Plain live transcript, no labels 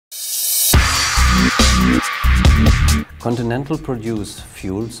Continental produce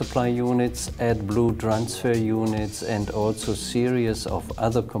fuel supply units, AdBlue transfer units and also series of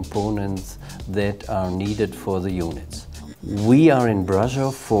other components that are needed for the units. We are in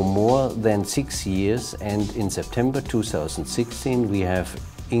Brasov for more than 6 years, and in September 2016 we have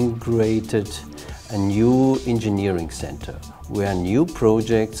integrated a new engineering center where new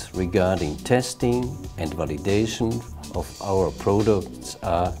projects regarding testing and validation of our products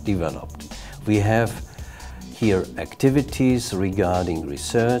are developed. We have here activities regarding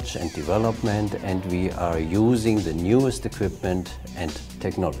research and development, and we are using the newest equipment and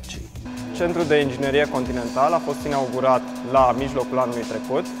technology. Centrul de Inginerie Continental a fost inaugurat la mijlocul anului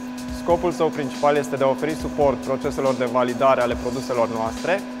trecut. Scopul său principal este de a oferi suport proceselor de validare ale produselor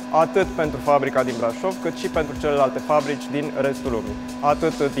noastre, atât pentru fabrica din Brașov, cât și pentru celelalte fabrici din restul lumii,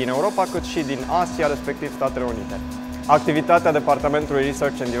 atât din Europa, cât și din Asia, respectiv Statele Unite. Activitatea Departamentului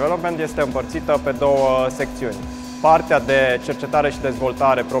Research and Development este împărțită pe două secțiuni. Partea de cercetare și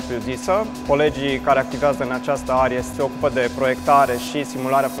dezvoltare propriu-zisă, colegii care activează în această arie se ocupă de proiectare și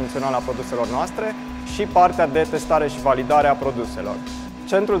simularea funcțională a produselor noastre, și partea de testare și validare a produselor.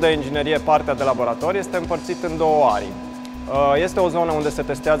 Centrul de inginerie, partea de laborator, este împărțit în două arii. Este o zonă unde se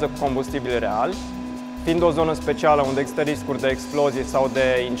testează cu combustibil real. Fiind o zonă specială unde există riscuri de explozie sau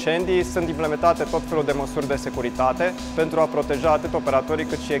de incendii, sunt implementate tot felul de măsuri de securitate pentru a proteja atât operatorii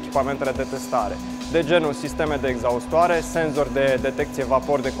cât și echipamentele de testare, de genul sisteme de exhaustoare, senzori de detecție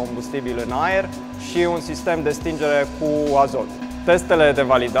vapor de combustibil în aer și un sistem de stingere cu azot. Testele de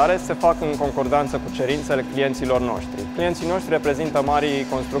validare se fac în concordanță cu cerințele clienților noștri. Clienții noștri reprezintă marii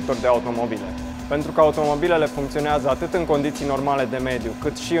constructori de automobile. Pentru că automobilele funcționează atât în condiții normale de mediu,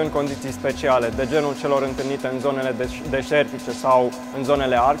 cât și în condiții speciale, de genul celor întâlnite în zonele deșertice sau în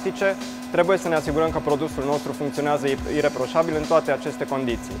zonele arctice, trebuie să ne asigurăm că produsul nostru funcționează ireproșabil în toate aceste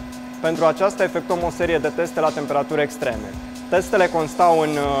condiții. Pentru aceasta efectuăm o serie de teste la temperaturi extreme. Testele constau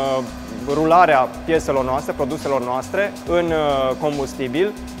în rularea pieselor noastre, produselor noastre, în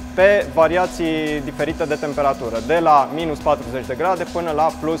combustibil, pe variații diferite de temperatură, de la minus 40 de grade până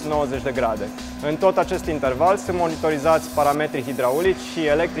la plus 90 de grade. În tot acest interval sunt monitorizați parametrii hidraulici și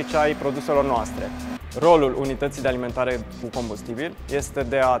electrici ai produselor noastre. Rolul unității de alimentare cu combustibil este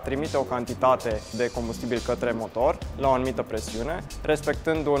de a trimite o cantitate de combustibil către motor la o anumită presiune,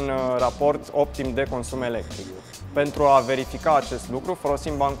 respectând un raport optim de consum electric. Pentru a verifica acest lucru,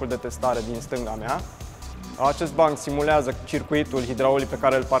 folosim bancul de testare din stânga mea. Acest banc simulează circuitul hidraulic pe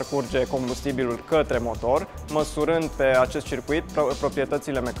care îl parcurge combustibilul către motor, măsurând pe acest circuit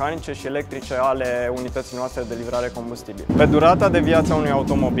proprietățile mecanice și electrice ale unității noastre de livrare combustibil. Pe durata de viață a unui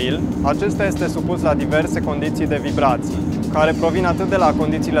automobil, acesta este supus la diverse condiții de vibrații, care provin atât de la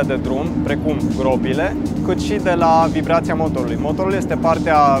condițiile de drum, precum gropile, cât și de la vibrația motorului. Motorul este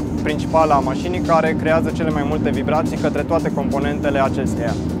partea principală a mașinii care creează cele mai multe vibrații către toate componentele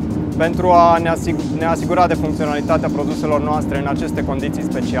acesteia. Pentru a ne asigura de funcționalitatea produselor noastre în aceste condiții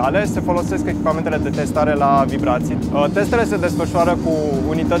speciale, se folosesc echipamentele de testare la vibrații. Testele se desfășoară cu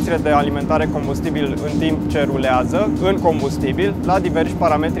unitățile de alimentare combustibil în timp ce rulează în combustibil la diversi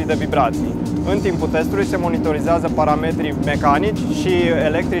parametri de vibrații. În timpul testului se monitorizează parametrii mecanici și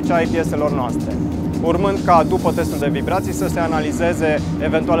electrici ai pieselor noastre, urmând ca după testul de vibrații să se analizeze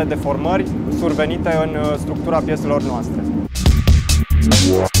eventuale deformări survenite în structura pieselor noastre.